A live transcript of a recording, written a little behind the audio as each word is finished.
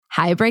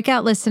Hi,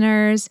 Breakout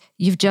listeners.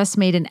 You've just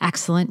made an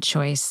excellent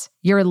choice.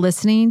 You're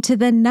listening to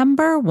the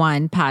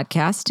 #1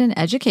 podcast in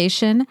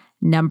education,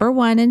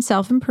 #1 in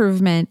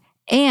self-improvement,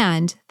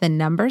 and the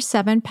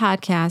 #7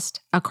 podcast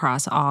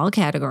across all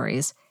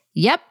categories.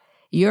 Yep,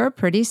 you're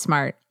pretty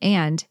smart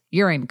and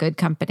you're in good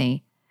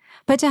company.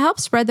 But to help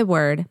spread the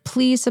word,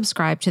 please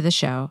subscribe to the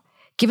show.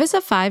 Give us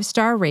a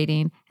 5-star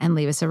rating and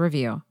leave us a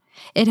review.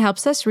 It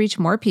helps us reach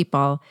more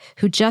people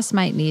who just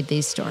might need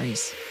these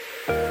stories.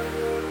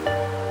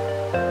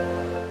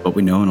 What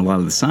we know in a lot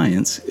of the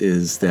science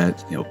is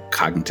that,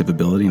 cognitive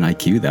ability and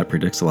IQ, that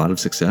predicts a lot of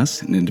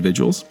success in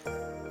individuals.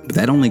 But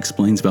that only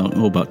explains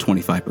about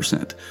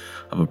 25%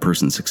 of a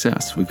person's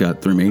success. We've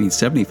got the remaining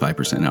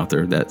 75% out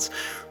there that's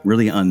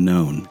really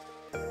unknown.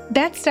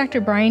 That's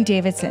Dr. Brian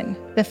Davidson,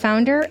 the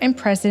founder and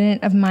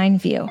president of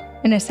MindView,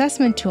 an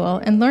assessment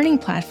tool and learning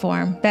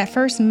platform that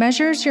first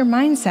measures your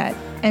mindset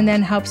and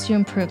then helps you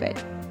improve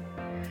it.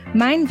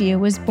 MindView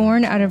was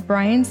born out of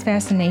Brian's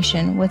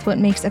fascination with what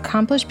makes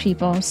accomplished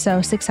people so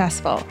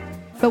successful.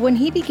 But when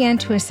he began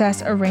to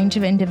assess a range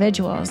of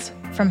individuals,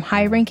 from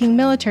high-ranking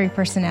military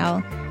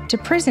personnel to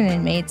prison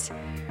inmates,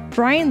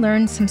 Brian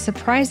learned some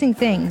surprising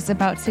things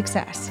about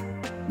success.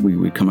 We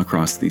would come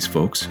across these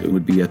folks who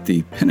would be at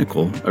the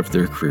pinnacle of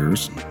their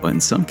careers, but in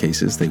some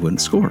cases they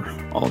wouldn't score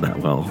all that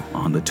well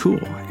on the tool.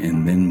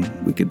 And then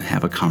we could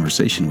have a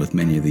conversation with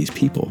many of these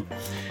people.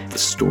 The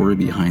story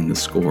behind the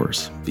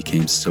scores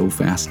became so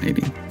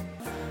fascinating.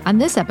 On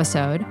this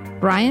episode,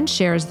 Brian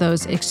shares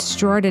those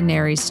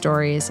extraordinary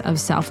stories of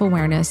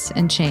self-awareness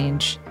and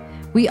change.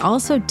 We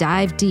also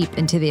dive deep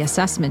into the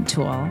assessment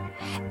tool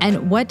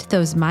and what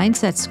those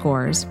mindset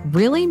scores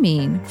really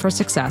mean for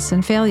success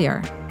and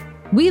failure.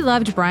 We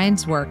loved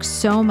Brian's work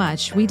so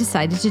much, we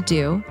decided to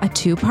do a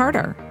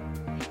 2-parter.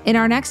 In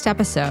our next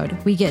episode,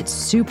 we get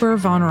super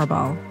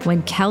vulnerable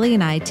when Kelly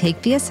and I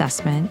take the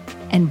assessment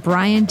and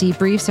Brian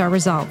debriefs our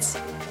results.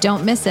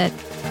 Don't miss it.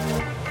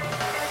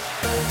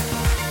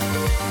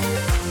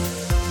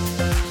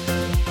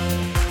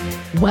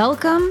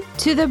 Welcome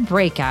to The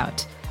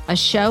Breakout, a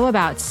show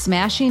about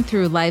smashing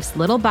through life's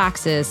little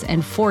boxes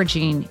and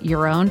forging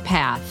your own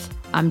path.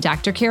 I'm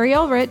Dr. Carrie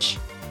Ulrich.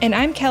 And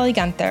I'm Kelly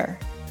Gunther.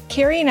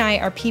 Carrie and I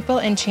are people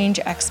and change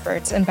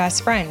experts and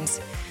best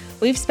friends.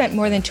 We've spent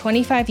more than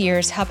 25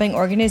 years helping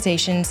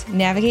organizations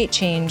navigate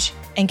change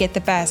and get the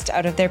best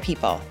out of their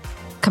people.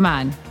 Come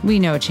on, we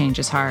know change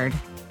is hard,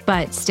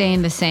 but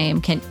staying the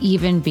same can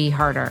even be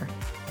harder.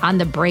 On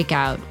The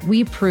Breakout,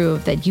 we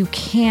prove that you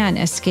can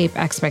escape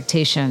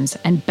expectations,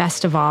 and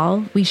best of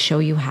all, we show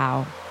you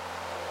how.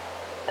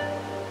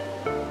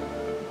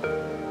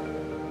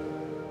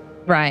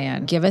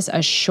 Brian, give us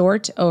a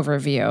short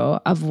overview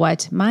of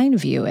what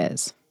MindView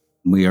is.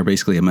 We are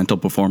basically a mental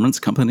performance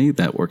company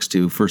that works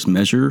to first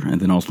measure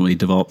and then ultimately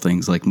develop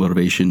things like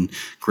motivation,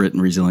 grit,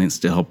 and resilience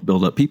to help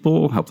build up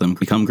people, help them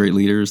become great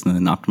leaders, and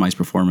then optimize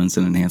performance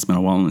and enhance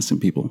mental wellness in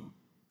people.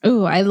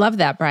 Ooh, I love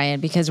that, Brian,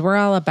 because we're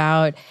all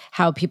about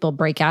how people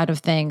break out of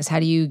things. How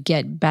do you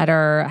get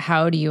better?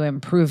 How do you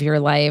improve your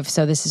life?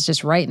 So this is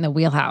just right in the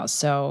wheelhouse.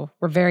 So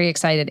we're very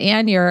excited.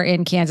 And you're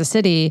in Kansas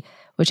City,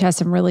 which has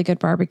some really good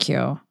barbecue.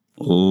 A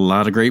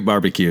lot of great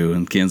barbecue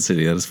in Kansas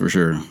City, that is for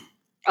sure.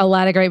 A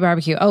lot of great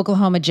barbecue.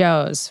 Oklahoma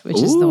Joe's,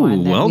 which is the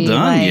one that well we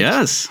done, like.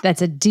 yes.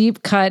 That's a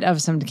deep cut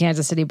of some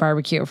Kansas City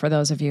barbecue for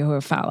those of you who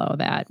follow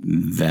that.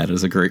 That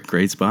is a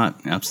great spot.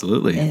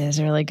 Absolutely. It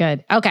is really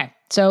good. Okay,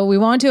 so we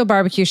won't do a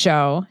barbecue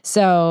show.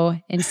 So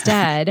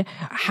instead,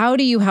 how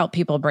do you help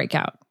people break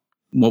out?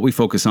 What we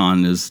focus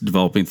on is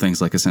developing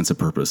things like a sense of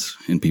purpose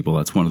in people.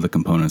 That's one of the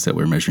components that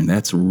we're measuring.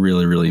 That's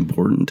really, really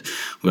important.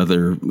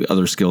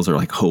 Other skills are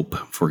like hope,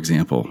 for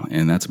example.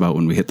 And that's about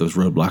when we hit those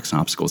roadblocks and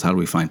obstacles, how do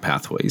we find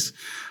pathways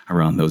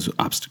around those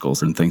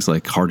obstacles, and things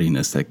like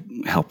hardiness that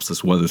helps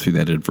us weather through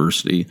that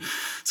adversity.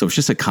 So it's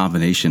just a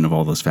combination of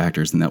all those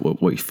factors. And that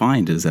what we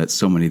find is that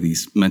so many of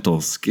these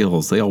mental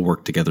skills, they all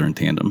work together in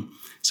tandem.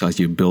 So as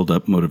you build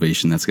up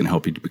motivation, that's going to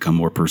help you to become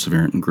more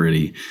perseverant and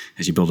gritty.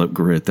 As you build up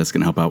grit, that's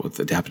going to help out with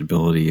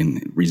adaptability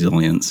and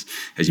resilience.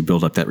 As you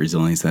build up that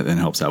resilience, that then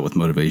helps out with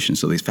motivation.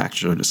 So these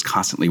factors are just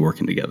constantly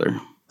working together.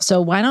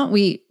 So why don't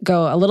we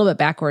go a little bit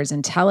backwards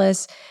and tell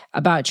us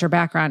about your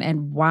background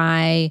and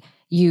why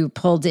you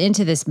pulled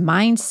into this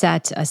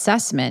mindset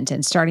assessment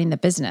and starting the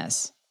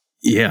business?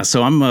 Yeah,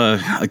 so I'm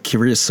a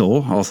curious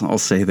soul. I'll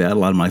say that. A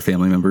lot of my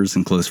family members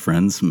and close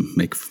friends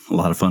make a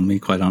lot of fun of me,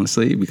 quite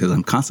honestly, because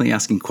I'm constantly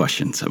asking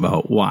questions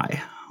about why.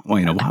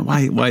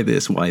 Why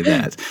this? Why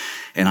that?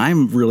 And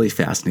I'm really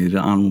fascinated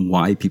on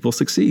why people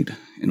succeed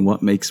and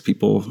what makes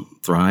people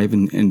thrive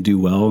and do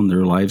well in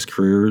their lives,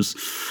 careers,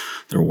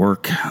 their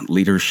work,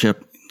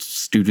 leadership,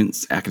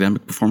 students,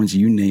 academic performance,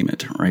 you name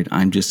it, right?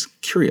 I'm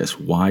just curious,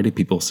 why do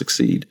people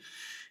succeed?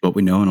 What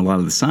we know in a lot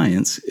of the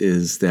science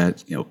is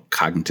that,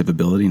 cognitive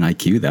ability and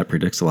IQ, that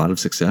predicts a lot of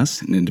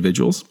success in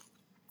individuals.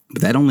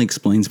 But that only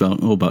explains about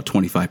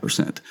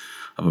 25%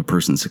 of a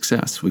person's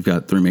success. We've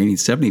got the remaining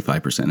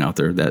 75% out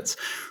there that's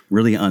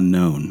really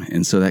unknown.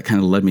 And so that kind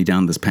of led me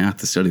down this path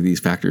to study these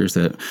factors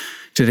that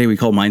today we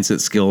call mindset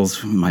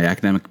skills. My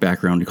academic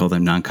background, we call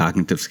them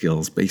non-cognitive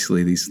skills.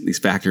 Basically, these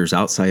factors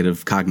outside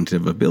of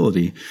cognitive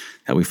ability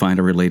that we find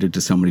are related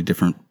to so many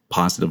different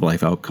positive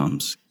life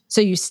outcomes.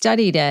 So you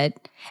studied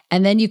it,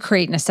 and then you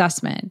create an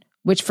assessment,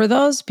 which for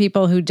those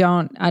people who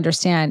don't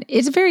understand,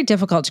 it's very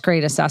difficult to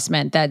create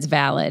assessment that's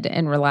valid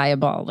and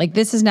reliable. Like,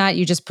 this is not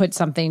you just put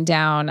something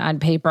down on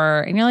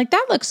paper and you're like,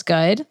 that looks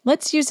good.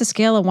 Let's use a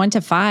scale of 1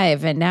 to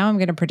 5, and now I'm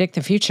going to predict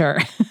the future.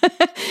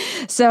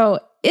 So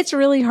it's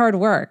really hard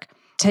work.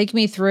 Take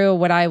me through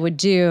what I would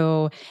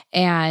do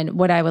and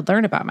what I would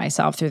learn about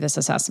myself through this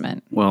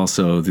assessment. Well,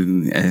 so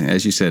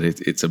as you said,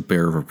 it's a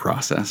bear of a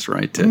process,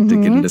 right, to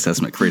get an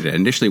assessment created. I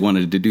initially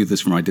wanted to do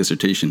this for my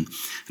dissertation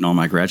and all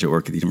my graduate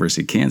work at the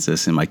University of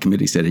Kansas, and my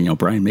committee said,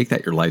 Brian, make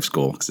that your life's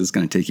goal because it's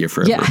going to take you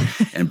forever.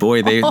 Yeah. And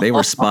boy, they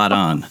were spot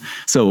on.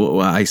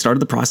 So I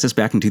started the process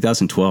back in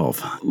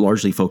 2012,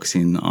 largely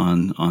focusing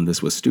on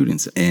this with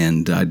students,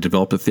 and I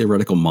developed a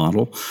theoretical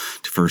model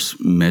to first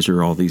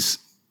measure all these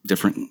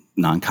different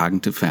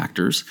non-cognitive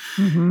factors.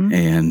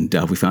 And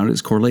we found it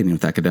was correlating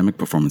with academic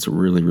performance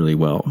really, really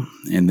well.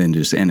 And then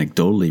just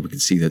anecdotally, we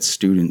could see that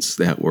students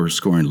that were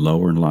scoring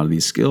lower in a lot of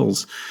these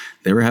skills,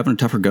 they were having a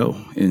tougher go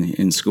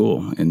in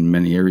school in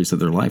many areas of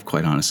their life,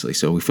 quite honestly.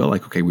 So we felt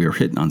like, okay, we were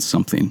hitting on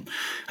something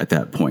at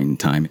that point in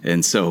time.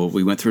 And so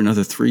we went through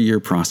another 3-year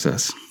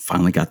process,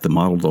 finally got the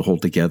model to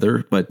hold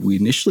together. But we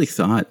initially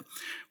thought,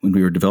 when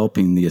we were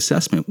developing the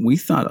assessment, we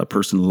thought a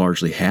person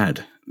largely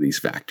had these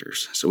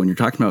factors. So when you're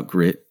talking about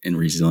grit and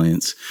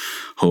resilience,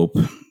 hope,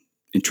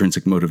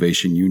 intrinsic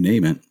motivation, you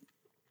name it,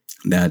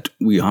 that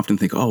we often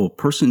think, a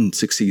person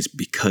succeeds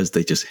because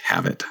they just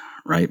have it,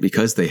 right?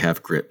 Because they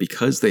have grit,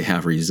 because they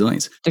have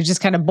resilience. They're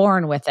just kind of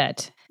born with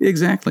it.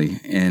 Exactly.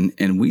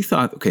 And we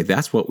thought, okay,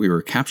 that's what we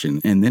were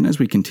capturing. And then as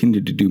we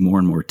continued to do more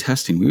and more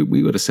testing,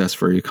 we would assess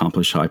very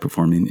accomplished,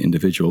 high-performing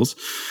individuals.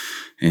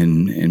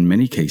 And in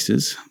many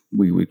cases,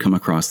 we would come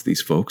across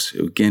these folks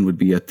who, again, would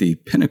be at the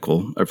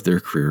pinnacle of their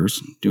careers,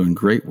 doing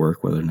great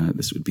work, whether or not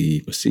this would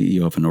be a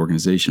CEO of an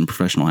organization,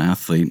 professional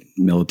athlete,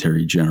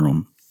 military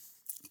general,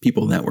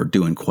 people that were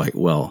doing quite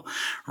well,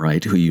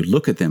 right? Who you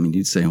look at them and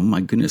you'd say, oh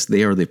my goodness,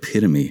 they are the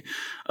epitome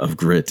of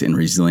grit and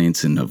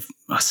resilience and of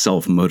a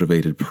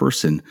self-motivated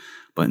person.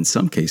 But in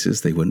some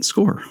cases, they wouldn't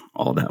score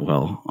all that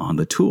well on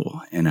the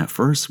tool. And at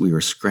first, we were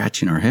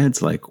scratching our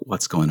heads like,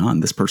 what's going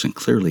on? This person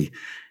clearly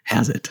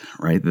has it,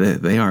 right?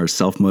 They are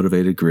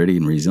self-motivated, gritty,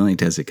 and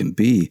resilient as it can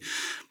be,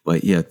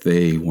 but yet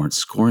they weren't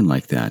scoring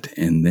like that.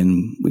 And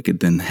then we could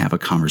then have a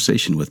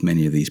conversation with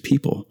many of these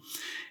people.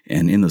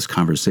 And in those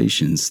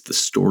conversations, the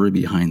story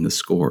behind the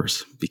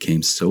scores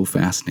became so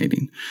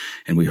fascinating.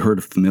 And we heard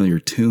a familiar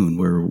tune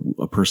where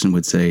a person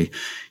would say,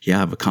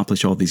 yeah, I've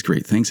accomplished all these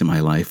great things in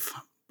my life,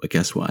 but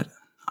guess what?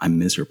 I'm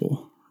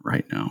miserable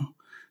right now.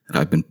 And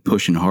I've been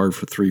pushing hard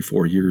for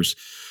 3-4 years,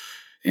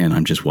 and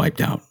I'm just wiped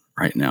out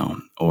right now.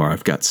 Or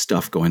I've got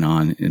stuff going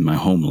on in my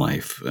home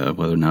life,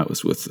 whether or not it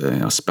was with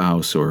a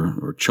spouse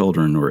or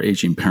children or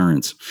aging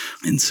parents.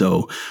 And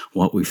so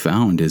what we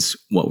found is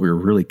what we were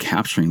really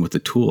capturing with the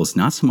tools,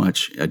 not so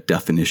much a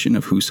definition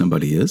of who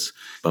somebody is,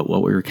 but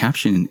what we were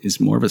capturing is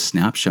more of a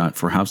snapshot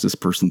for how's this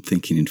person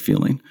thinking and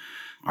feeling.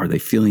 Are they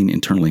feeling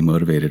internally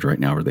motivated right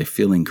now? Are they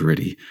feeling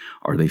gritty?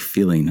 Are they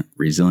feeling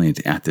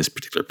resilient at this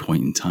particular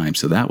point in time?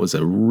 So that was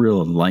a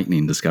real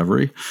enlightening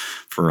discovery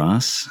for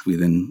us. We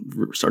then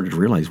started to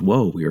realize,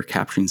 whoa, we were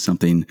capturing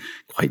something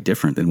quite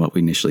different than what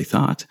we initially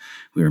thought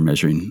we were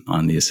measuring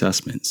on the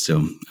assessment.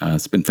 So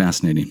it's been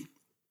fascinating.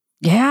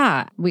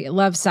 Yeah, we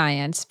love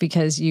science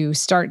because you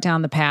start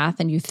down the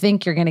path and you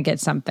think you're going to get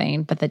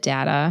something, but the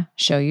data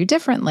show you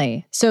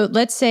differently. So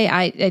let's say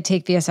I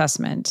take the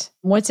assessment.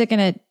 What's it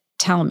going to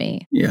tell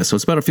me? Yeah, so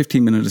it's about a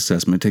 15-minute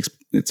assessment.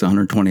 It's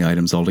 120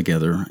 items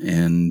altogether.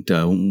 And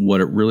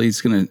what it really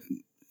is going to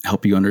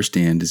help you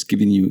understand is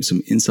giving you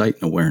some insight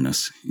and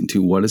awareness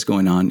into what is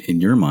going on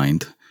in your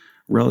mind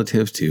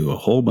relative to a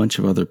whole bunch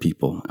of other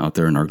people out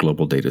there in our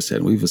global data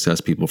set. We've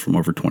assessed people from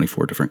over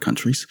 24 different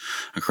countries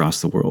across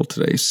the world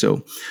today.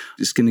 So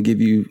it's going to give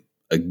you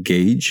a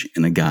gauge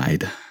and a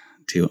guide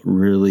to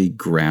really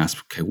grasp,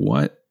 okay,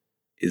 what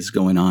is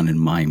going on in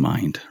my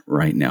mind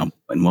right now.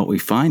 And what we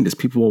find is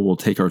people will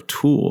take our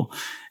tool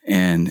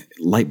and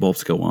light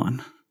bulbs go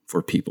on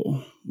for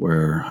people,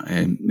 where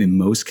in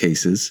most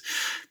cases,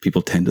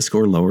 people tend to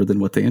score lower than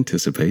what they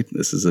anticipate.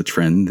 This is a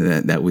trend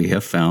that we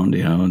have found,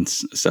 in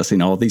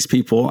assessing all these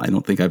people. I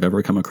don't think I've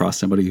ever come across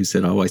somebody who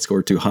said, I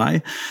scored too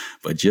high,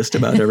 but just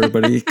about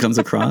everybody comes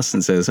across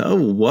and says, oh,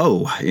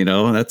 whoa,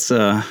 that's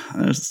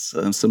there's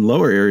some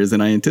lower areas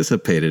than I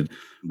anticipated.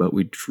 But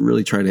we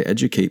really try to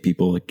educate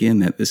people, again,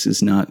 that this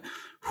is not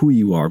who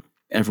you are.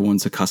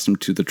 Everyone's accustomed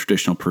to the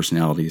traditional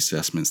personality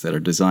assessments that are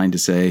designed to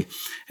say,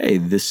 hey,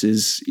 this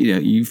is,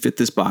 you fit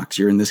this box,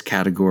 you're in this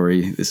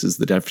category, this is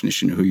the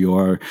definition of who you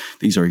are,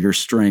 these are your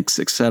strengths,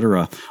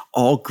 etc.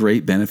 All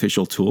great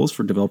beneficial tools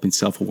for developing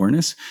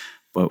self-awareness.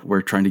 but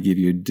we're trying to give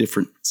you a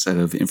different set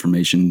of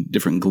information,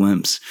 different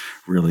glimpse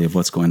really of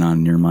what's going on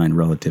in your mind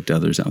relative to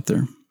others out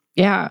there.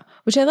 Yeah,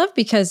 which I love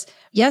because,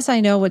 yes, I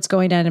know what's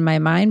going on in my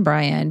mind,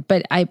 Brian,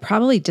 but I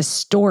probably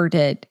distort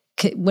it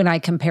when I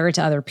compare it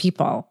to other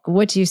people.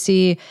 What do you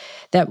see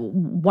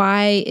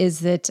why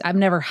is it I'm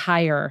never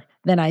higher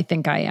than I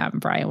think I am,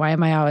 Brian? Why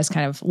am I always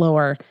kind of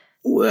lower?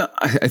 Well,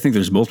 I think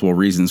there's multiple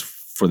reasons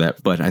for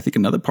that, but I think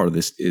another part of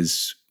this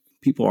is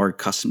people are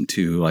accustomed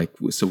to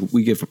so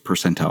we give a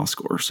percentile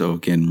score. So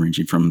again,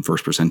 ranging from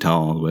first percentile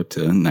all the way up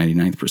to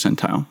 99th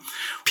percentile.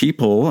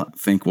 People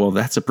think, well,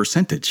 that's a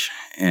percentage.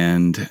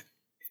 And,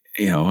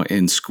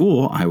 in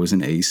school, I was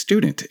an A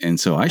student. And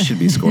so I should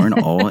be scoring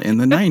all in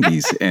the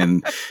 90s.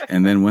 And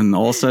then when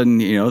all of a sudden,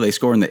 they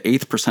score in the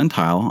 8th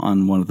percentile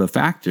on one of the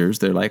factors,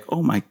 they're like,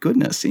 oh my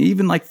goodness.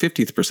 Even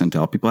 50th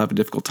percentile, people have a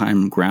difficult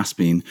time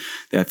grasping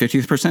that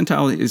 50th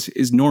percentile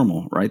is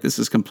normal, right? This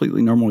is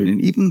completely normal.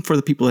 And even for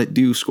the people that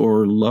do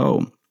score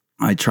low,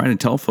 I try to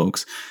tell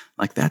folks,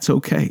 that's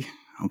okay.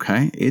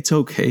 Okay. It's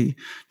okay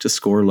to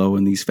score low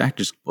in these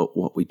factors. But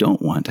what we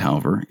don't want,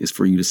 however, is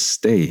for you to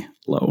stay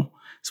low.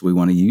 So we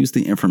want to use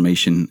the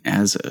information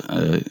as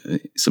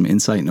some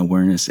insight and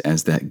awareness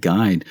as that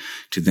guide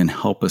to then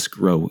help us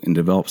grow and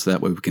develop, so that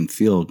way we can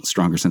feel a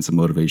stronger sense of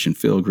motivation,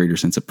 feel a greater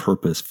sense of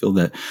purpose, feel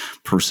that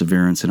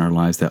perseverance in our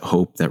lives, that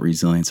hope, that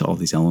resilience, all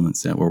these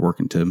elements that we're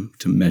working to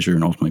measure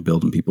and ultimately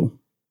build in people.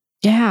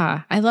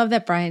 Yeah, I love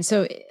that, Brian.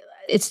 So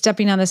it's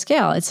stepping on the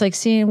scale. It's like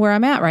seeing where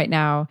I'm at right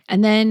now.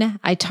 And then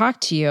I talk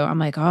to you. I'm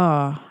like,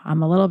 oh,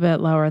 I'm a little bit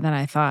lower than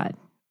I thought.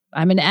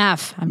 I'm an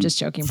F. I'm just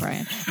joking,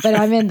 Brian. But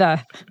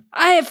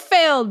I have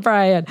failed,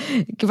 Brian.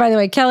 By the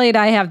way, Kelly and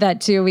I have that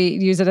too. We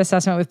use an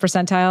assessment with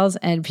percentiles,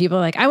 and people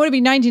are like, I want to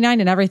be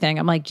 99 in everything.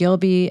 I'm like, you'll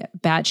be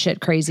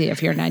batshit crazy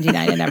if you're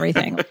 99 in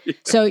everything.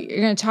 So you're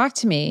going to talk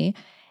to me.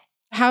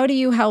 How do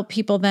you help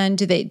people then?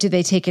 Do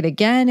they take it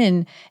again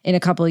in a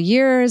couple of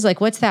years?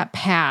 What's that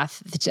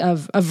path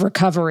of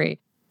recovery?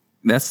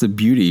 That's the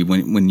beauty.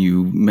 When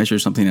you measure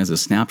something as a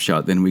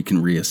snapshot, then we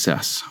can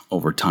reassess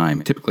over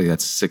time. Typically,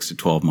 that's 6 to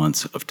 12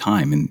 months of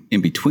time. And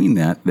in between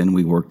that, then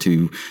we work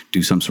to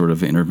do some sort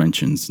of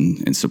interventions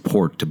and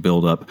support to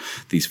build up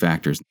these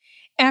factors.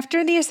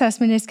 After the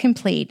assessment is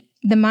complete,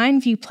 the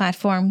MindView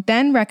platform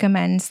then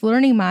recommends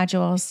learning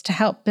modules to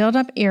help build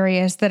up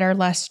areas that are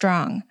less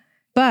strong.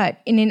 But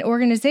in an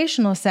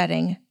organizational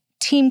setting,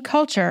 team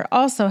culture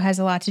also has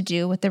a lot to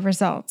do with the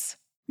results.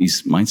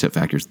 These mindset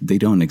factors, they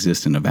don't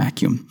exist in a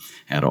vacuum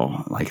at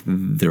all.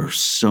 There are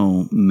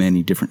so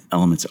many different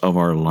elements of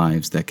our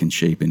lives that can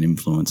shape and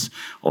influence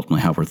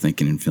ultimately how we're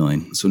thinking and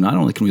feeling. So not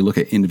only can we look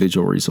at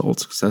individual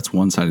results, because that's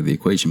one side of the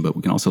equation, but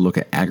we can also look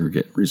at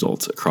aggregate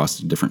results across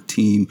a different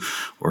team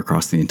or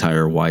across the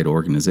entire wide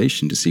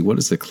organization to see what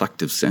is the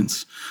collective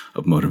sense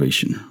of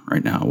motivation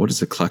right now? What is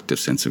the collective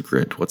sense of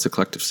grit? What's the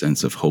collective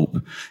sense of hope?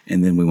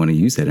 And then we want to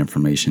use that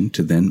information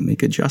to then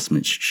make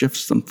adjustments, shift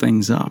some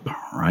things up,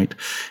 right?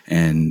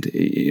 And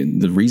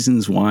the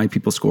reasons why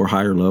people score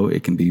high or low,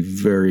 it can be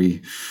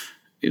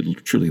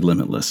truly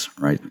limitless,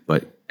 right?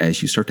 But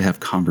as you start to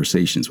have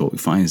conversations, what we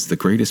find is the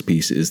greatest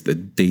piece is the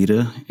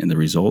data and the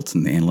results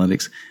and the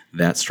analytics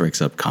that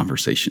strikes up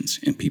conversations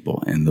in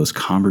people. And those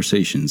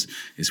conversations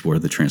is where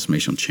the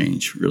transformational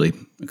change really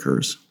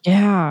occurs.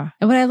 Yeah.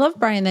 And what I love,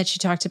 Brian, that you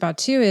talked about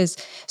too is,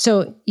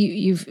 so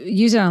you've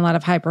used it on a lot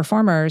of high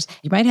performers.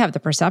 You might have the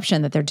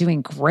perception that they're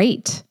doing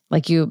great.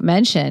 Like you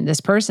mentioned,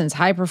 this person's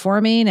high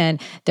performing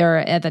and they're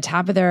at the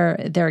top of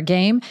their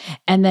game.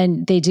 And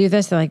then they do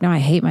this. They're like, no, I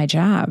hate my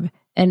job.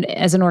 And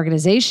as an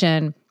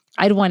organization,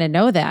 I'd want to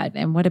know that.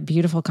 And what a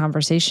beautiful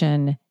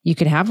conversation you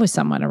could have with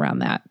someone around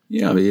that.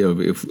 Yeah,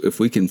 if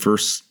we can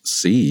first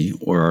see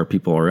where our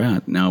people are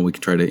at, now we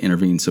can try to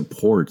intervene,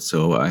 support.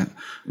 So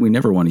we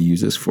never want to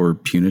use this for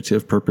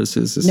punitive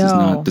purposes. This is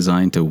not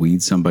designed to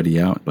weed somebody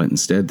out, but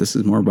instead this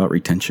is more about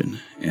retention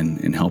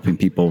and helping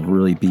people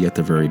really be at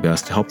their very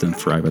best to help them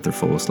thrive at their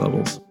fullest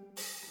levels.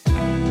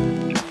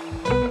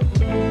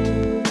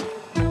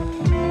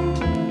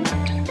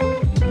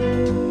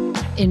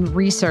 In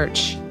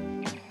research,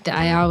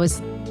 I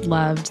always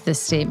loved the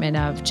statement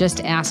of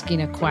just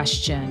asking a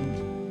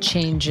question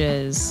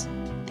changes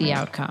the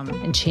outcome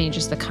and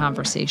changes the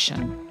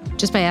conversation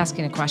just by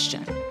asking a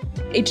question.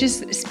 It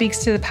just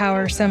speaks to the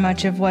power so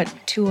much of what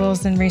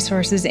tools and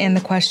resources and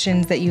the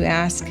questions that you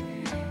ask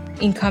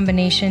in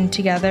combination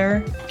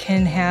together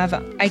can have.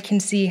 I can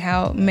see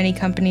how many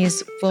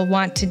companies will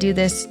want to do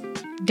this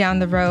down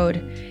the road.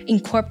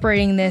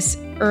 Incorporating this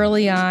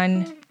early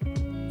on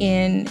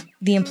in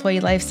the employee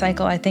life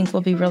cycle, I think,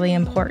 will be really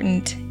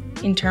important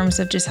in terms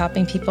of just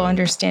helping people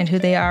understand who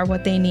they are,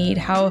 what they need,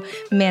 how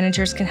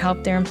managers can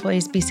help their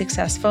employees be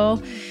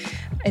successful.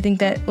 I think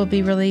that will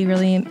be really,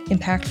 really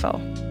impactful.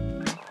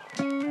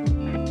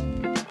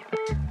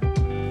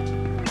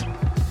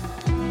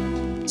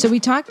 So we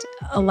talked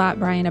a lot,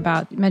 Brian,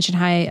 about, you mentioned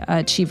high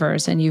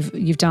achievers, and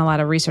you've done a lot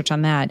of research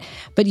on that,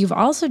 but you've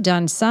also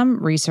done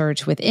some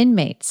research with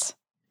inmates.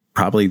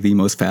 probably the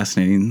most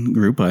fascinating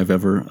group I've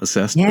ever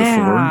assessed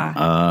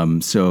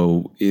before.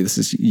 So this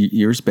is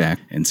years back.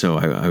 And so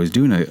I was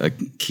doing a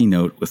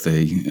keynote with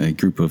a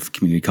group of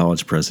community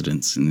college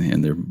presidents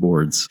and their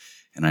boards.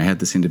 And I had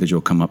this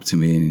individual come up to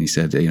me and he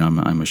said,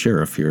 I'm a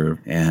sheriff here,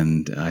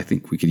 and I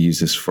think we could use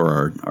this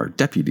for our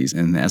deputies.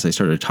 And as I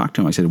started to talk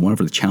to him, I said, one of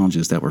the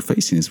challenges that we're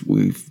facing is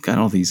we've got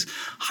all these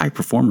high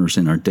performers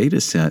in our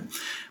data set,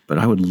 but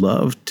I would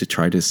love to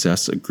try to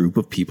assess a group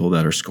of people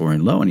that are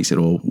scoring low. And he said,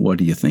 well, what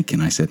do you think?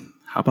 And I said,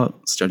 how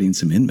about studying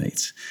some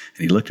inmates?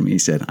 And he looked at me and he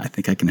said, I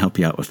think I can help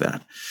you out with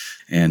that.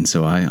 And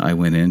so I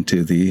went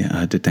into the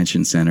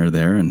detention center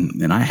there,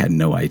 and I had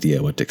no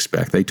idea what to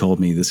expect. They told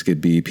me this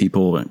could be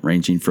people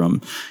ranging from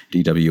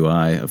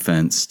DWI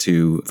offense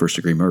to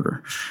first-degree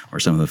murder, or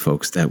some of the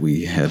folks that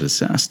we had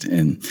assessed.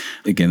 And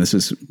again, this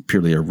was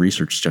purely a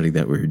research study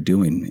that we were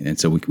doing, and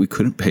so we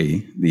couldn't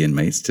pay the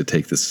inmates to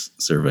take this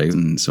survey.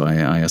 And so I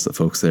asked the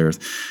folks there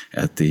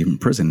at the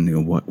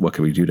prison, what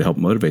can we do to help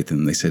motivate them?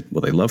 And they said,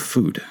 well, they love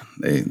food.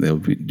 They'll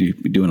be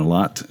doing a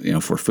lot,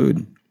 for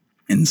food.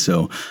 And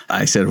so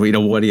I said,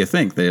 well, what do you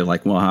think? They're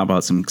like, well, how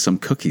about some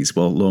cookies?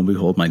 Well, lo and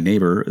behold, my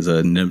neighbor is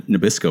a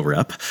Nabisco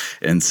rep.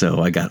 And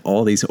so I got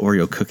all these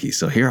Oreo cookies.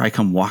 So here I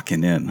come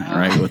walking in,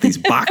 right, with these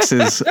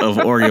boxes of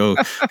Oreo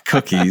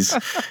cookies,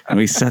 and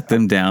we set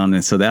them down.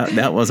 And so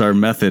that was our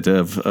method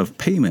of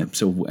payment.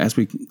 So as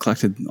we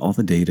collected all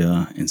the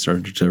data and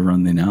started to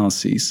run the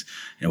analyses,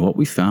 what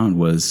we found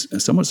was,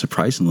 somewhat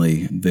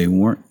surprisingly, they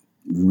weren't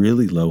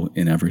really low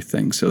in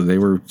everything. So they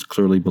were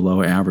clearly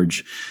below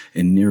average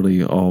in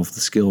nearly all of the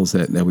skills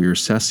that we were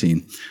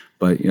assessing.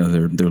 But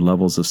their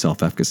levels of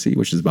self-efficacy,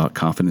 which is about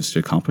confidence to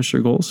accomplish their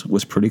goals,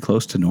 was pretty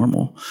close to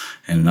normal.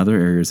 And in other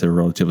areas, they were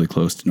relatively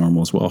close to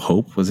normal as well.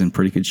 Hope was in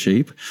pretty good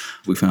shape.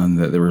 We found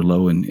that they were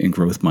low in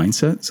growth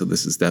mindset. So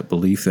this is that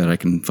belief that I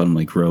can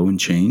fundamentally grow and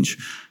change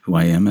who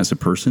I am as a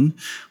person.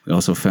 We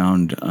also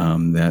found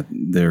that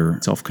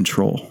their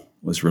self-control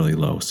was really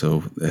low.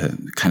 So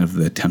kind of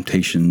the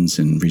temptations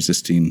and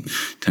resisting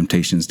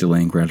temptations,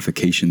 delaying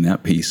gratification,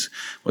 that piece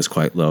was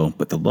quite low.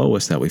 But the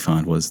lowest that we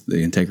found was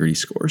the integrity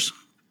scores.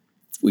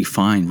 We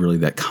find really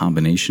that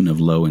combination of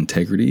low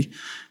integrity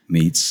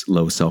meets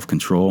low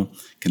self-control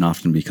can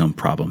often become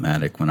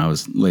problematic. When I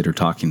was later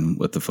talking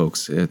with the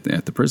folks at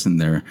the prison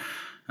there,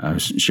 I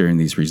was sharing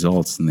these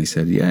results, and they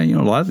said, a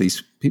lot of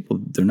these people,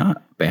 they're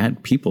not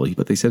bad people,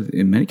 but they said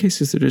in many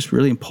cases, they're just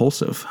really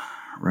impulsive.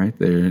 Right?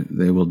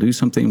 They will do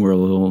something where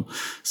they'll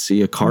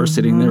see a car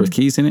sitting there with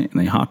keys in it,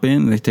 and they hop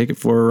in and they take it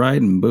for a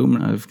ride, and boom,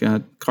 I've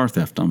got car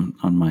theft on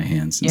my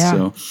hands. And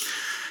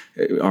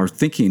so our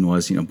thinking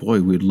was, boy,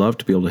 we'd love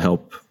to be able to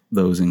help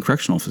those in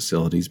correctional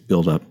facilities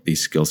build up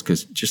these skills,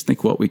 because just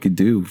think what we could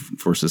do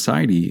for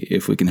society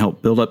if we can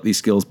help build up these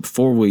skills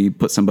before we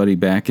put somebody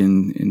back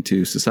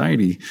into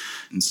society.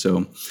 And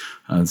so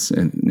it's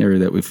an area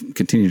that we've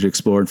continued to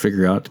explore and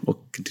figure out.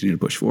 We'll continue to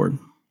push forward.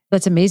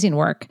 That's amazing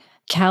work.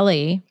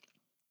 Kelly,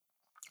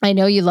 I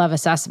know you love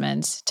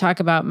assessments. Talk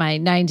about my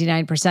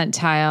 99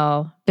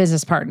 percentile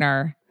business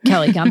partner,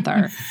 Kelly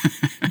Gunther.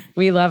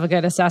 We love a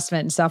good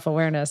assessment and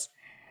self-awareness.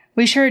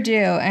 We sure do.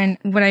 And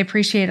what I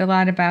appreciate a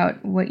lot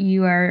about what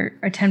you are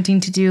attempting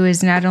to do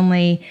is not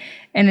only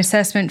an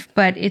assessment,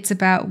 but it's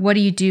about what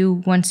do you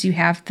do once you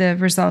have the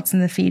results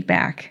and the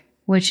feedback,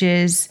 which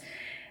is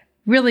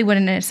really what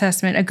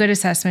a good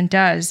assessment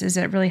does, is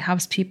it really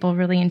helps people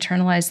really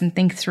internalize and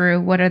think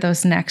through what are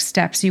those next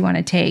steps you want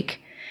to take.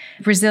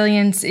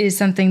 Resilience is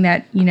something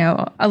that,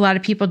 a lot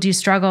of people do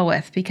struggle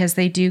with, because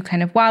they do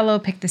kind of wallow,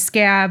 pick the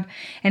scab,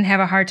 and have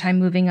a hard time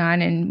moving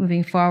on and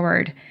moving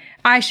forward.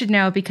 I should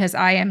know, because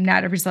I am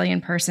not a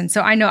resilient person.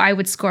 So I know I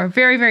would score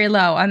very, very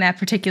low on that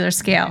particular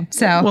scale.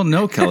 So, well,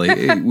 no, Kelly,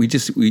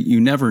 you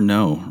never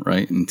know,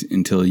 right?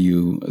 Until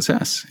you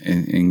assess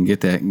and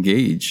get that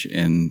gauge.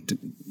 And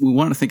we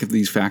want to think of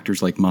these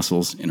factors like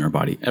muscles in our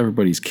body.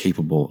 Everybody's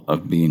capable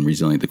of being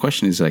resilient. The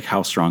question is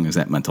how strong is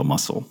that mental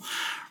muscle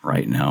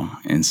right now?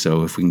 And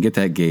so if we can get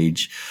that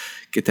gauge,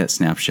 get that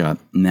snapshot,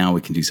 now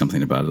we can do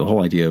something about it. The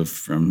whole idea of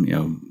from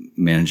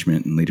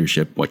management and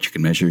leadership, what you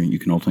can measure, you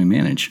can ultimately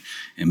manage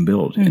and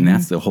build. Mm-hmm. And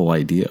that's the whole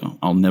idea.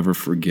 I'll never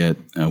forget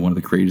one of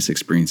the greatest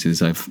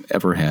experiences I've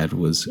ever had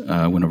was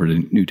I went over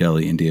to New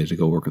Delhi, India to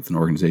go work with an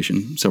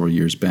organization several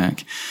years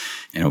back.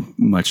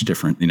 Much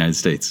different than the United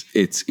States.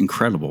 It's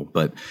incredible.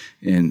 But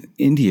in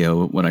India,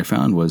 what I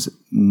found was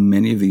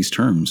many of these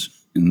terms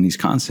and these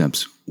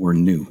concepts were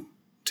new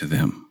to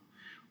them.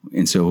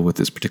 And so with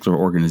this particular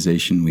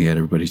organization, we had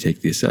everybody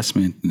take the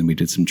assessment, and then we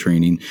did some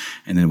training,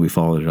 and then we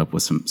followed it up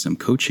with some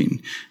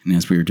coaching. And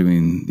as we were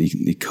doing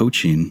the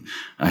coaching,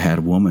 I had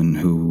a woman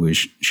who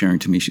was sharing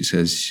to me, she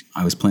says,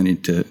 I was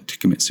planning to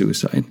commit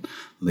suicide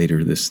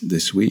later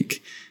this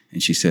week.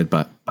 And she said,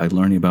 but by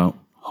learning about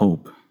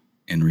hope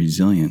and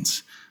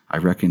resilience, I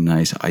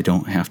recognize I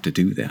don't have to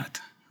do that,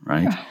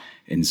 right? Yeah.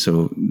 And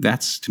so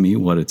that's, to me,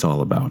 what it's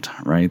all about,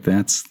 right?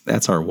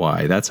 That's our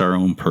why. That's our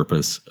own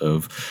purpose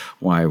of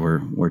why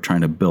we're trying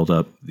to build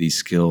up these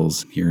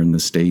skills here in the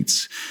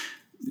States.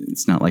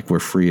 It's not like we're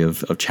free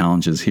of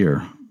challenges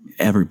here.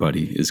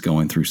 Everybody is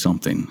going through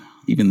something.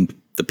 Even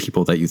the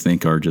people that you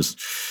think are just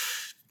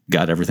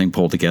got everything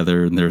pulled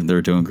together and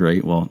they're doing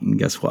great. Well,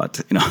 guess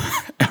what?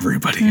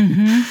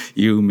 Everybody,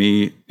 you,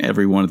 me,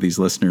 every one of these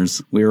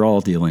listeners, we're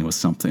all dealing with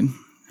something.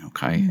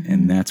 Okay.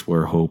 And that's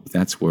where hope,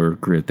 that's where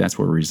grit, that's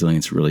where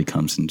resilience really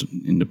comes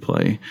into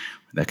play.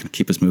 That can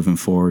keep us moving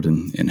forward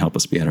and help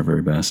us be at our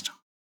very best.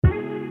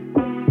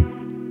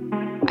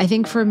 I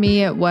think for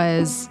me, it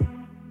was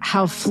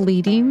how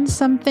fleeting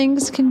some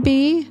things can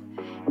be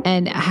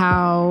and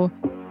how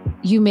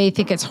you may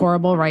think it's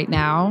horrible right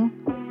now,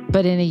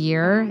 but in a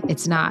year,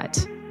 it's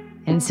not.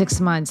 In 6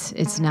 months,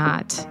 it's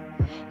not.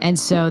 And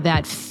so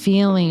that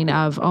feeling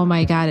of, oh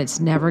my God, it's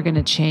never going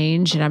to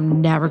change and I'm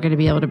never going to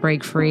be able to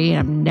break free and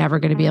I'm never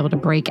going to be able to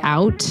break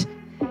out.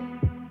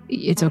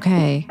 It's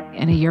okay.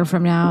 And a year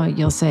from now,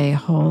 you'll say,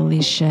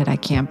 holy shit, I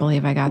can't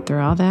believe I got through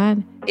all that.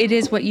 It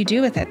is what you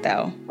do with it,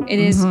 though. It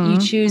is, you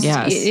choose,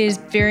 Yes. It is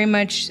very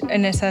much,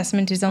 an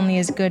assessment is only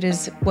as good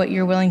as what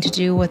you're willing to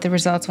do with the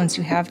results once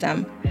you have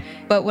them.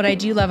 But what I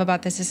do love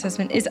about this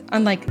assessment is,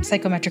 unlike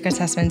psychometric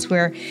assessments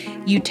where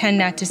you tend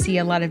not to see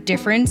a lot of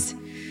difference,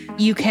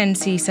 you can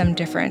see some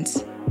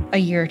difference a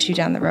year or two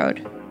down the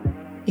road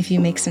if you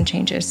make some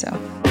changes. So.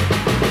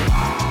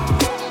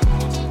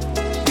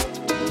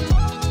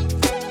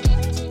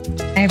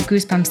 I have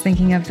goosebumps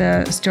thinking of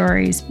the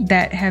stories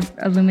that have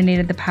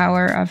illuminated the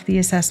power of the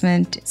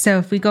assessment. So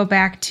if we go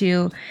back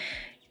to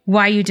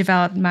why you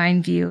developed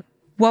MindView,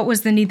 what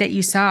was the need that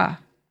you saw?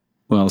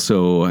 Well,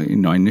 so, I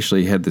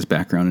initially had this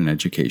background in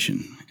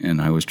education,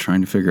 and I was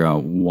trying to figure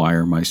out why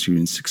are my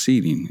students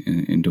succeeding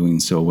in doing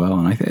so well.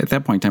 And at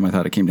that point in time, I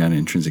thought it came down to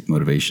intrinsic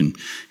motivation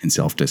and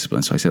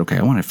self-discipline. So I said, okay,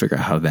 I want to figure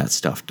out how that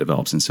stuff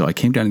develops. And so I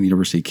came down to the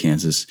University of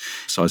Kansas.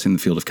 So I was in the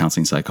field of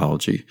counseling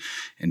psychology,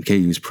 and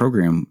KU's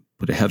program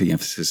put a heavy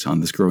emphasis on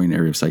this growing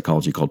area of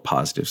psychology called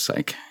positive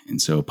psych.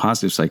 And so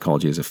positive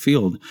psychology as a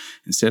field,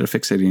 instead of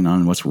fixating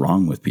on what's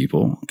wrong with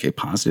people,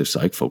 positive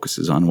psych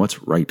focuses on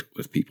what's right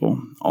with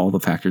people. All the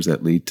factors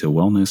that lead to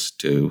wellness,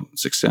 to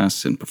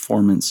success and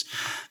performance,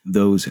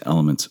 those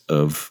elements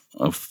of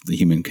the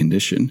human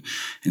condition.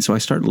 And so I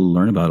started to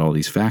learn about all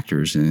these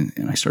factors, and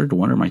I started to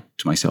wonder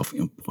to myself,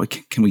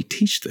 can we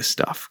teach this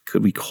stuff?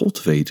 Could we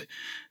cultivate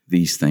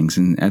these things?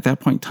 And at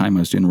that point in time, I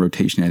was doing a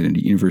rotation at a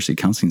university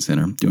counseling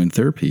center doing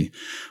therapy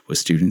with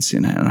students.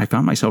 And I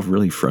found myself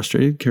really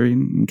frustrated, Carrie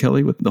and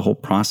Kelly, with the whole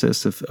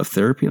process of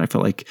therapy. And I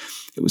felt like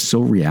it was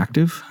so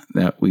reactive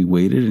that we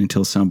waited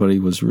until somebody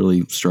was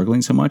really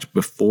struggling so much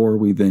before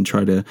we then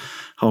try to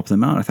help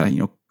them out. I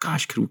thought,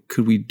 gosh,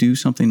 could we do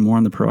something more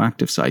on the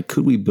proactive side?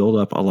 Could we build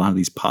up a lot of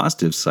these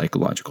positive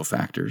psychological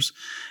factors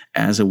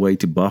as a way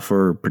to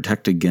buffer,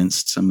 protect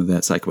against some of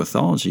that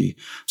psychopathology?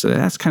 So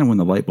that's kind of when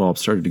the light bulb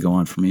started to go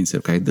on for me and say,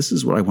 okay, this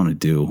is what I want to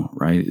do,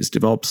 right? Is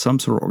develop some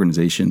sort of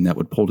organization that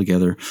would pull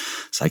together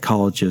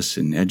psychologists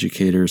and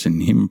educators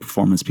and human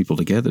performance people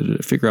together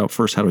to figure out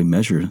first, how do we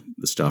measure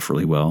the stuff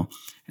really well?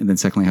 And then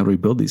secondly, how do we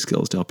build these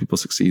skills to help people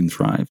succeed and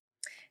thrive?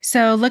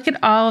 So look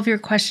at all of your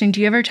questioning. Do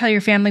you ever tell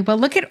your family, well,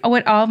 look at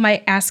what all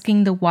my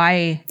asking the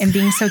why and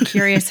being so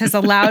curious has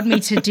allowed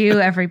me to do,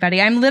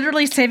 everybody. I'm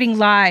literally saving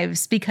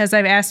lives because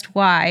I've asked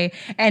why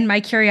and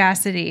my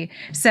curiosity.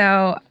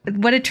 So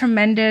what a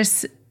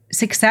tremendous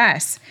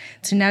success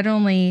to not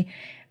only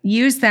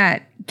use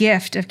that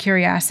gift of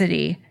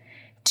curiosity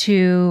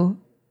to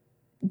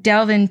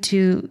delve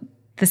into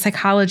the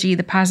psychology,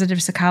 the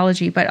positive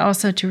psychology, but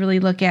also to really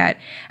look at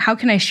how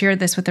can I share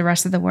this with the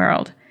rest of the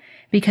world?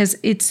 Because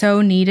it's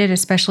so needed,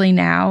 especially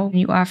now.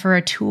 You offer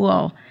a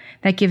tool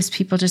that gives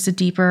people just a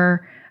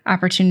deeper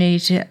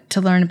opportunity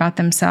to learn about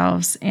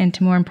themselves and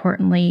to, more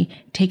importantly,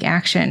 take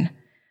action.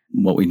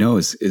 What we know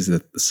is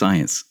that the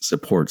science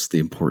supports the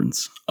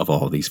importance of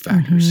all of these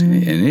factors.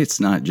 And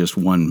it's not just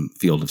one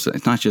field of,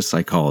 it's not just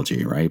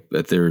psychology, right?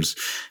 But there's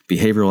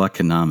behavioral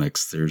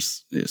economics,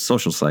 there's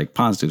social psych,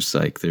 positive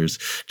psych, there's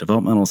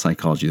developmental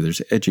psychology,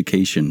 there's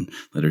education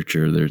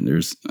literature,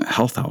 there's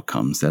health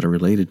outcomes that are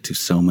related to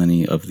so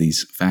many of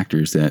these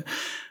factors that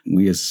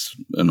we as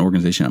an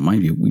organization at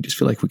MindView, we just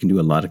feel like we can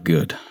do a lot of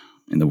good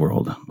in the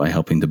world by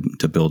helping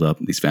to build up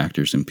these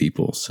factors in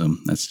people. So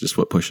that's just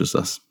what pushes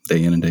us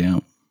day in and day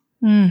out.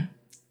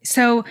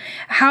 So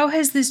how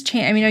has this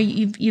changed? I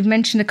mean, you've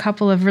mentioned a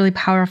couple of really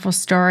powerful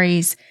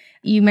stories.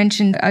 You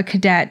mentioned a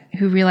cadet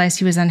who realized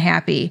he was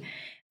unhappy.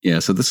 Yeah,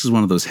 so this is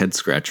one of those head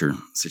scratcher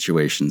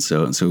situations.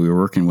 So we were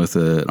working with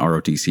an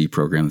ROTC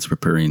program that's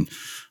preparing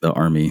the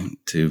Army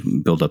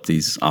to build up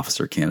these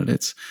officer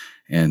candidates.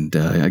 And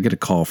I get a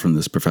call from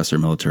this professor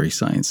of military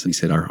science. He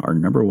said, our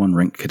number one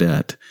ranked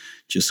cadet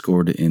just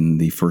scored in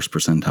the first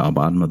percentile,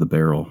 bottom of the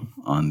barrel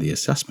on the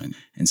assessment.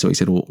 And so he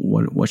said, well,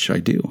 what should I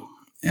do?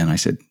 And I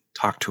said,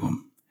 talk to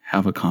him,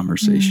 have a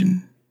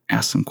conversation,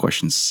 ask some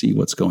questions, see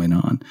what's going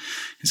on.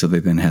 And so they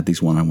then had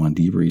these one-on-one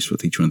debriefs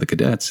with each one of the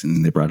cadets,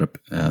 and they brought up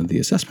the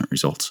assessment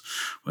results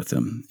with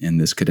them. And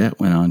this cadet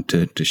went on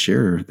to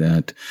share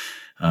that,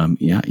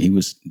 he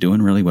was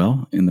doing really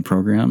well in the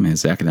program.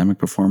 His academic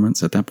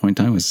performance at that point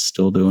in time was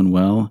still doing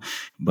well,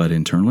 but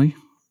internally,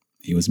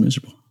 he was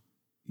miserable.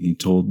 He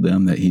told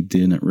them that he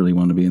didn't really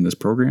want to be in this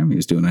program. He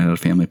was doing it out of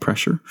family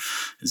pressure.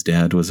 His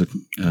dad was an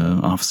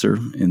officer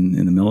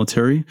in the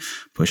military,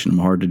 pushing him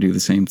hard to do the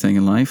same thing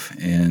in life.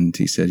 And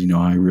he said,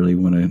 I really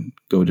want to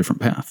go a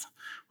different path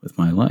with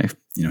my life.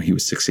 He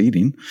was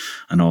succeeding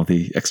on all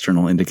the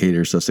external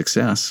indicators of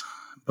success,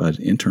 but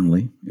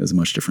internally it was a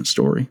much different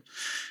story.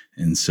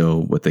 And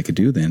so what they could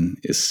do then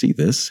is see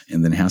this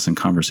and then have some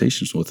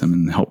conversations with him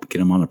and help get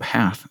him on a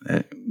path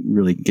that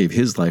really gave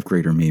his life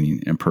greater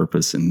meaning and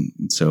purpose. And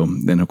so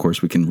then, of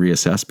course, we can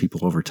reassess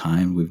people over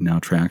time. We've now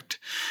tracked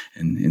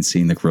and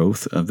seen the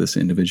growth of this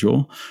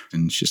individual.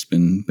 And it's just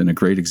been a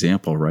great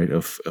example, right,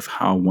 of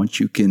how once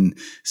you can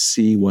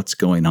see what's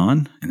going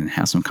on and then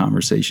have some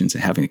conversations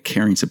and having a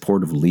caring,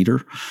 supportive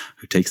leader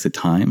who takes the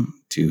time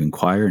to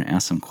inquire and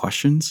ask some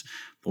questions,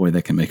 boy,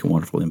 that can make a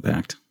wonderful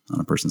impact on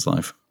a person's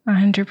life.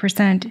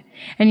 100%.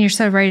 And you're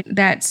so right.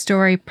 That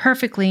story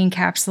perfectly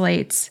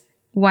encapsulates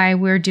why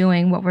we're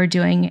doing what we're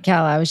doing.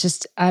 Cal,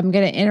 I'm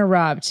going to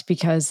interrupt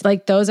because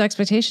those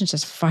expectations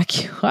just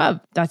fuck you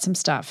up. That's some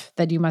stuff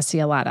that you must see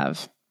a lot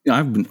of.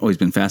 I've always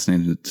been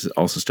fascinated to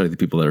also study the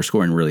people that are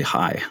scoring really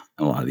high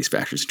on a lot of these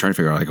factors and try to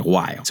figure out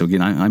why. So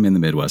again, I'm in the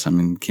Midwest. I'm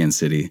in Kansas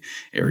City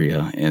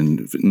area.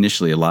 And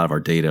initially, a lot of our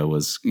data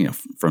was,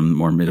 from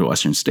more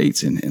Midwestern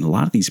states. And a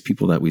lot of these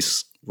people that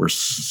we're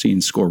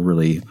seeing score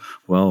really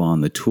well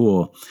on the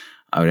tool,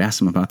 I would ask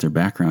them about their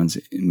backgrounds.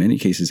 In many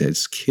cases,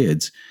 as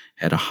kids,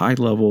 had a high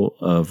level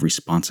of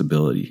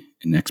responsibility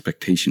and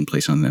expectation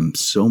placed on them.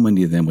 So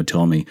many of them would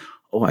tell me,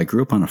 I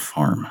grew up on a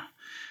farm.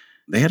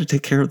 They had to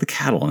take care of the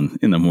cattle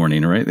in the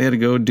morning, right? They had to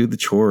go do the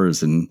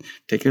chores and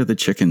take care of the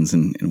chickens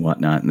and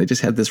whatnot. And they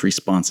just had this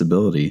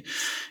responsibility,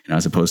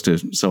 as opposed to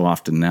so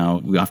often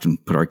now, we often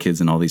put our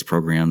kids in all these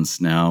programs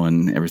now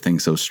and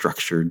everything's so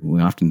structured.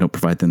 We often don't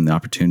provide them the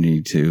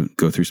opportunity to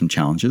go through some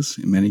challenges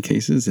in many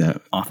cases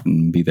that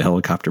often be the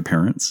helicopter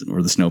parents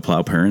or the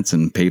snowplow parents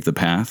and pave the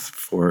path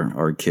for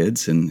our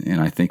kids. And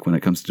I think when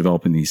it comes to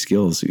developing these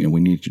skills, we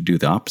need to do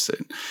the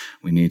opposite.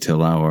 We need to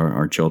allow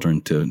our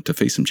children to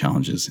face some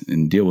challenges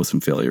and deal with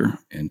some failure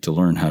and to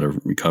learn how to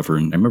recover.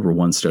 And I remember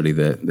one study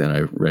that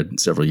I read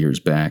several years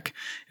back.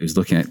 It was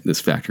looking at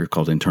this factor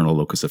called internal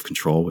locus of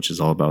control, which is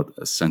all about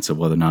a sense of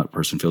whether or not a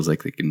person feels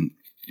like they can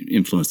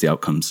influence the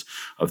outcomes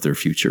of their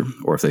future,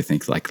 or if they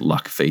think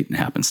luck, fate, and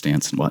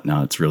happenstance and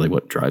whatnot. It's really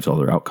what drives all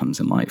their outcomes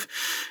in life.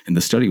 And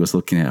the study was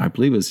looking at, I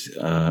believe it was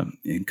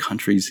in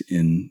countries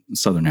in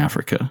Southern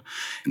Africa.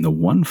 And the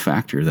one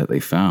factor that they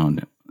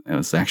found that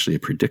was actually a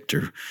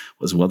predictor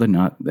was whether or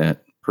not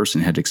that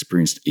person had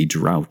experienced a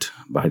drought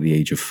by the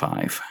age of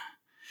 5.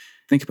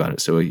 Think about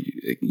it. So a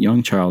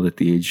young child at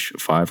the age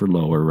of 5 or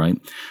lower, right?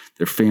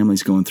 Their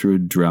family's going through a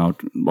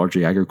drought,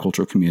 largely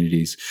agricultural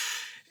communities,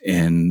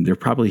 and they're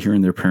probably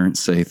hearing their parents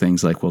say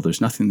things like,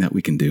 there's nothing that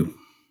we can do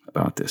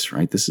about this,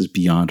 right? This is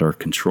beyond our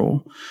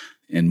control.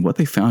 And what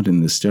they found in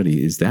this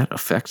study is that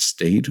effect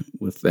stayed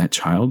with that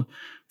child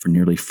for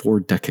nearly 4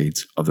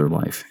 decades of their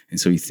life. And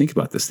so you think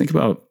about this, think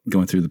about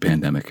going through the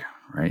pandemic,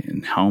 right?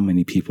 And how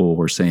many people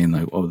were saying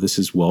this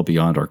is well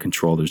beyond our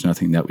control. There's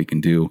nothing that we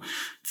can do.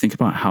 Think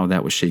about how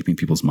that was shaping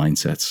people's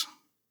mindsets.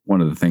 One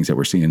of the things that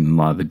we're seeing in a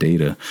lot of the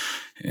data,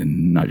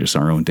 and not just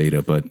our own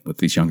data, but with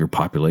these younger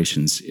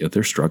populations,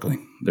 they're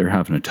struggling. They're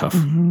having a tough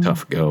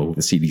go.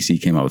 The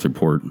CDC came out with a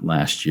report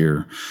last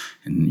year,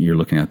 and you're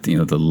looking at the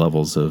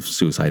levels of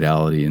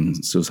suicidality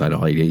and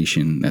suicidal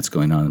ideation that's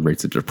going on, the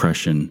rates of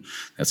depression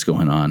that's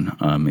going on.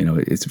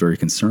 It's very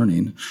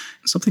concerning.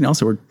 Something else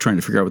that we're trying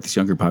to figure out with these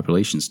younger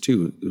populations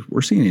too,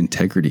 we're seeing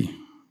integrity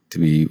to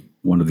be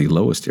one of the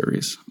lowest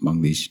areas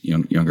among these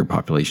younger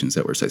populations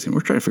that we're assessing.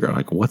 We're trying to figure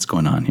out what's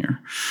going on here.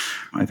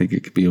 I think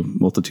it could be a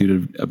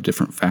multitude of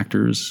different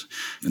factors.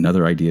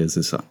 Another idea is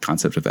this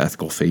concept of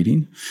ethical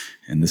fading.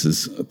 And this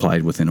is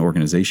applied within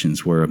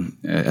organizations where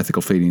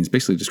ethical fading is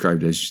basically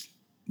described as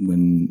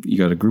when you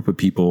got a group of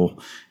people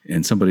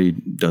and somebody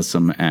does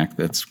some act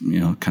that's,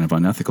 kind of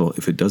unethical,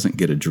 if it doesn't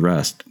get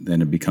addressed,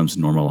 then it becomes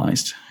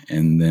normalized.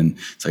 And then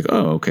it's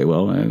okay,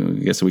 well, I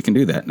guess we can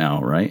do that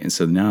now, right? And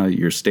so now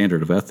your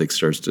standard of ethics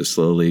starts to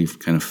slowly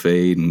kind of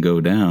fade and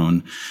go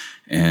down.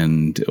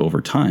 And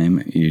over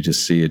time, you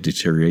just see a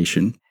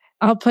deterioration.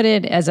 I'll put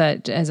it as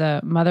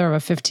a mother of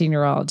a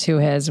 15-year-old who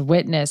has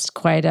witnessed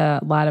quite a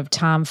lot of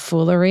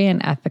tomfoolery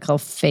and ethical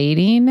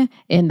fading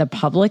in the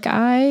public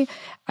eye.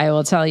 I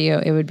will tell you,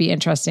 it would be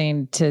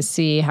interesting to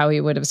see how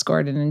he would have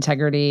scored in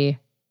integrity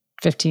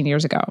 15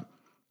 years ago.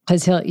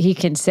 Because he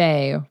can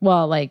say,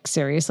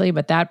 seriously,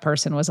 but that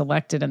person was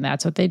elected and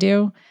that's what they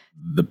do.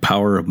 The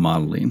power of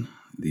modeling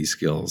these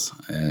skills.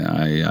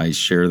 I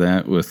share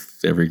that with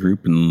every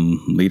group and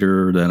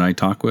leader that I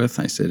talk with.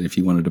 I said, if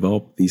you want to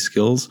develop these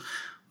skills,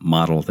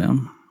 model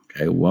them.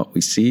 Okay, what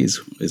we see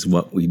is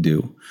what we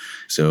do.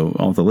 So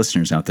all the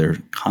listeners out there,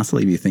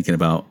 constantly be thinking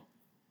about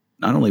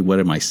not only what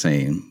am I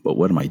saying, but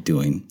what am I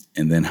doing?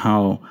 And then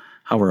how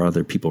are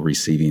other people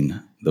receiving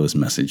those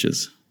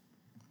messages?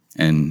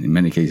 And in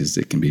many cases,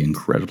 it can be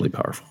incredibly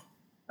powerful.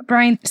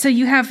 Brian, so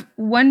you have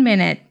 1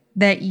 minute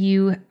that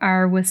you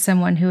are with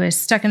someone who is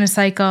stuck in a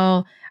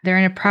cycle, they're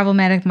in a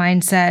problematic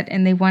mindset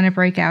and they want to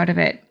break out of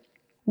it.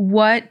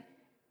 What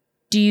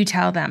do you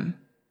tell them?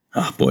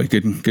 Oh boy,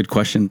 good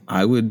question.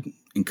 I would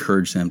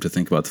encourage them to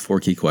think about the 4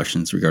 key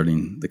questions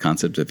regarding the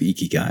concept of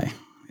ikigai.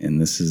 And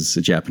this is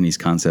a Japanese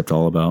concept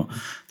all about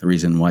the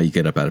reason why you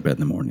get up out of bed in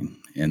the morning.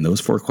 And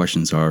those 4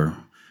 questions are,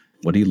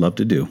 what do you love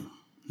to do?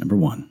 Number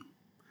 1.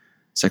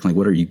 Secondly,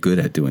 what are you good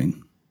at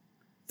doing?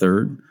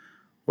 Third,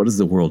 what does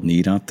the world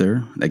need out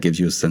there that gives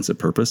you a sense of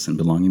purpose and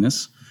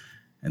belongingness?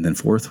 And then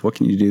 4th, what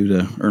can you do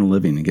to earn a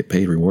living and get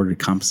paid, rewarded,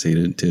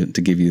 compensated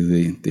to give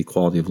you the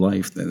quality of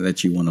life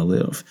that you want to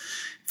live?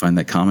 Find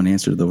that common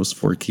answer to those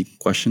 4 key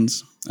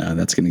questions.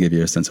 That's going to give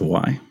you a sense of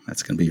why.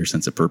 That's going to be your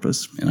sense of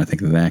purpose. And I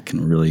think that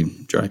can really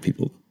drive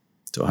people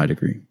to a high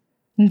degree.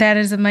 That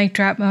is a mic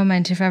drop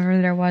moment, if ever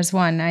there was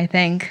one, I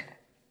think.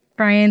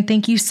 Brian,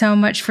 thank you so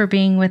much for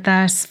being with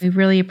us. We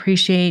really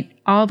appreciate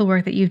all the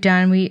work that you've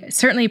done. We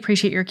certainly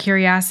appreciate your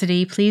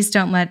curiosity. Please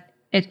don't let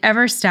it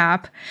ever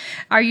stop.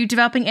 Are you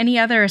developing any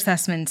other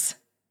assessments?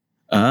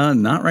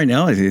 Not right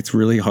now. It's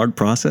really a hard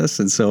process.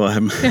 And so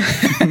I'm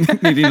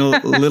needing a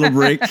little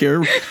break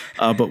here.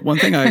 But one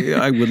thing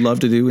I would love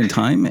to do in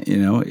time,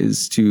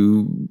 is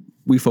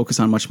we focus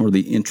on much more of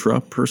the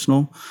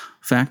intrapersonal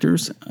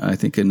factors. I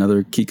think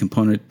another key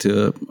component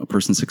to a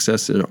person's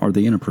success are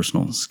the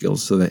interpersonal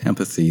skills. So that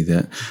empathy,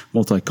 that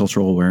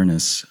multicultural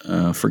awareness,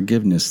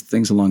 forgiveness,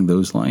 things along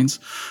those lines,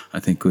 I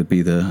think would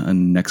be the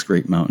next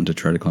great mountain to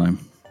try to climb.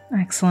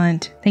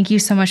 Excellent. Thank you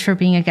so much for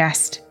being a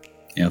guest.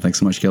 Yeah, thanks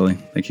so much, Kelly.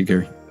 Thank you,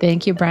 Gary.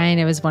 Thank you, Brian.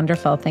 It was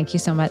wonderful. Thank you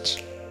so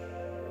much.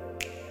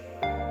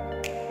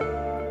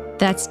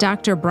 That's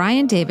Dr.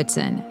 Brian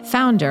Davidson,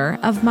 founder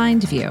of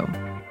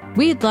MindView.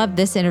 We loved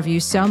this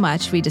interview so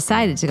much, we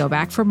decided to go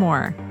back for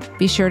more.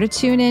 Be sure to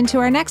tune in to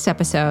our next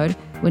episode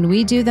when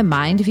we do the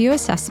MindView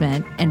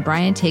assessment and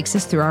Brian takes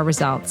us through our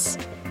results.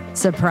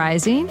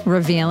 Surprising,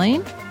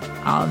 revealing,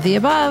 all of the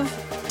above.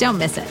 Don't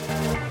miss it.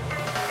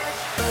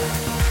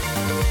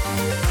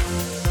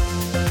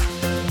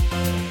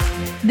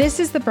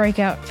 This is The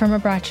Breakout from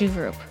Abrachi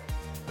Group.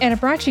 At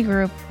Abrachi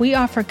Group, we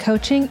offer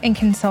coaching and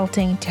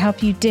consulting to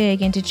help you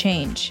dig into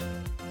change.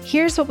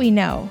 Here's what we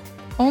know.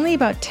 Only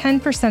about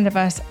 10% of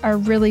us are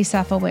really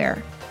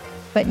self-aware,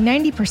 but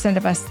 90%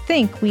 of us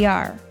think we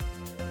are.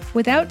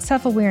 Without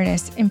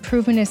self-awareness,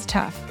 improvement is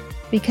tough,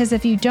 because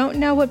if you don't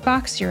know what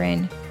box you're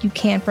in, you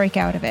can't break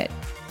out of it.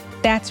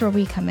 That's where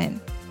we come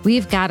in.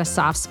 We've got a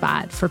soft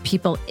spot for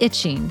people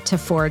itching to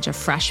forge a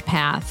fresh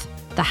path.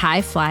 The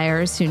high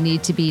flyers who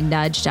need to be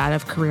nudged out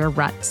of career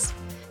ruts,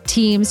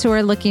 teams who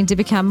are looking to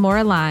become more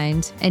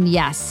aligned, and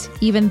yes,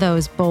 even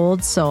those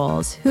bold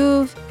souls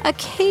who've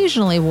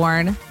occasionally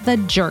worn the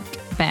jerk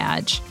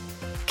badge.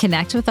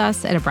 Connect with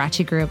us at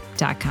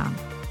abrachigroup.com.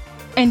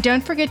 And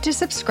don't forget to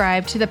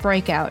subscribe to The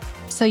Breakout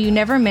so you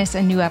never miss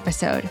a new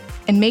episode.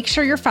 And make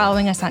sure you're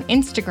following us on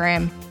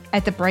Instagram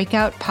at The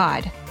Breakout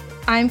Pod.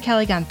 I'm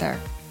Kelly Gunther.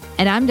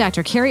 And I'm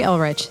Dr. Carrie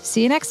Ulrich.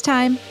 See you next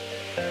time.